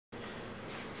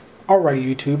Alright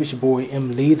YouTube, it's your boy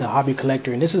M. Lee, the hobby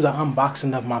collector, and this is an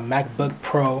unboxing of my MacBook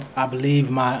Pro. I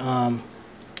believe my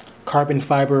carbon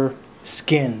fiber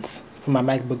skins for my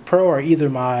MacBook Pro are either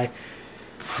my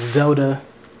Zelda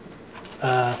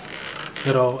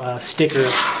little sticker,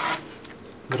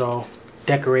 little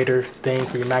decorator thing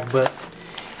for your MacBook.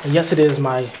 And yes, it is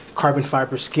my carbon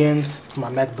fiber skins for my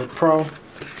MacBook Pro.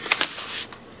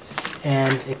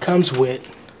 And it comes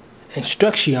with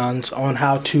instructions on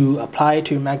how to apply it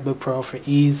to your MacBook Pro for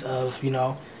ease of,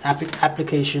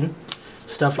 application,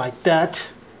 stuff like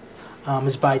that.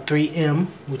 It's by 3M,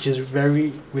 which is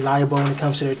very reliable when it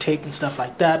comes to their tape and stuff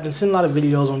like that. I've seen a lot of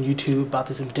videos on YouTube about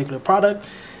this in particular product,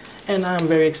 and I'm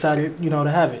very excited, to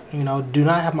have it. Do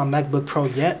not have my MacBook Pro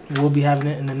yet. We'll be having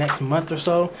it in the next month or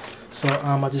so. So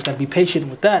I just gotta be patient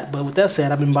with that. But with that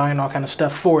said, I've been buying all kind of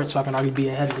stuff for it, so I can already be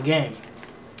ahead of the game.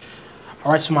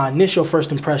 Alright, so my initial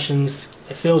first impressions,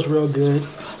 it feels real good.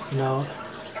 A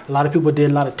lot of people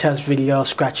did a lot of test videos,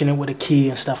 scratching it with a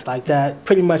key and stuff like that.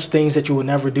 Pretty much things that you would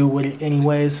never do with it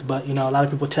anyways, but a lot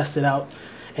of people tested out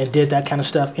and did that kind of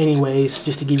stuff anyways,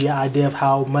 just to give you an idea of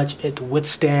how much it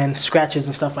withstands scratches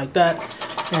and stuff like that.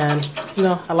 And,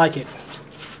 I like it.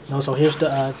 So here's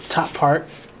the top part,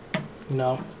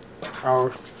 the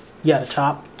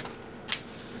top,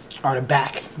 or the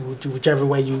back, whichever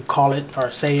way you call it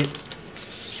or say it.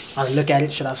 Or look at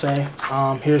it, should I say.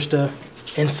 Here's the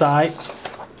inside.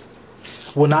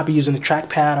 Will not be using the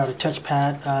trackpad or the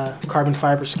touchpad carbon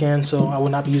fiber skin, so I will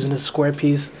not be using this square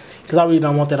piece because I really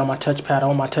don't want that on my touchpad. I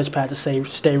want my touchpad to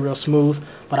stay real smooth,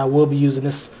 but I will be using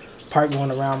this part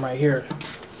going around right here.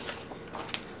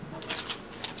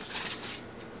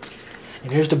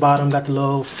 And here's the bottom, got the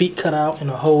little feet cut out and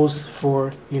a hose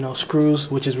for, screws,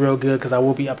 which is real good because I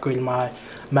will be upgrading my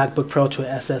MacBook Pro to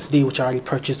an SSD, which I already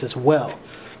purchased as well.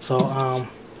 So I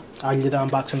already did the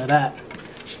unboxing of that.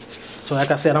 So like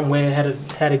I said, I'm way ahead of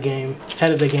the game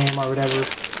or whatever.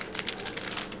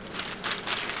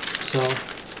 So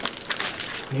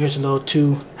here's the little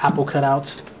two apple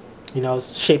cutouts.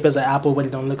 Shape as an apple, but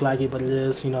it don't look like it, but it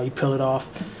is. You peel it off,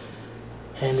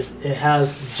 and it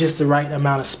has just the right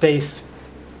amount of space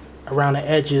around the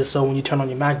edges, so when you turn on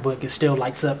your MacBook, it still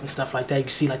lights up and stuff like that. You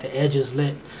can see like the edges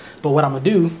lit. But what I'm gonna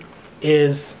do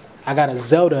is, I got a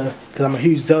Zelda, because I'm a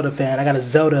huge Zelda fan, I got a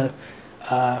Zelda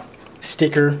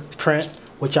sticker print,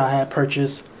 which I had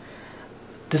purchased.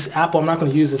 This apple, I'm not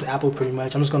going to use this apple pretty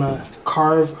much. I'm just going to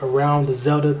carve around the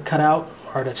Zelda cutout,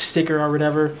 or the sticker or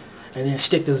whatever, and then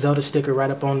stick the Zelda sticker right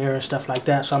up on there and stuff like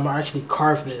that. So I'm going to actually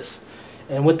carve this.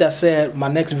 And with that said, my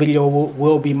next video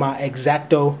will be my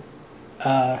X-Acto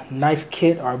knife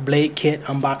kit or blade kit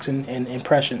unboxing and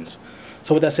impressions.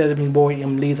 So with that said, it's been your boy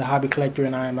M. Lee, the hobby collector,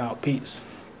 and I am out. Peace.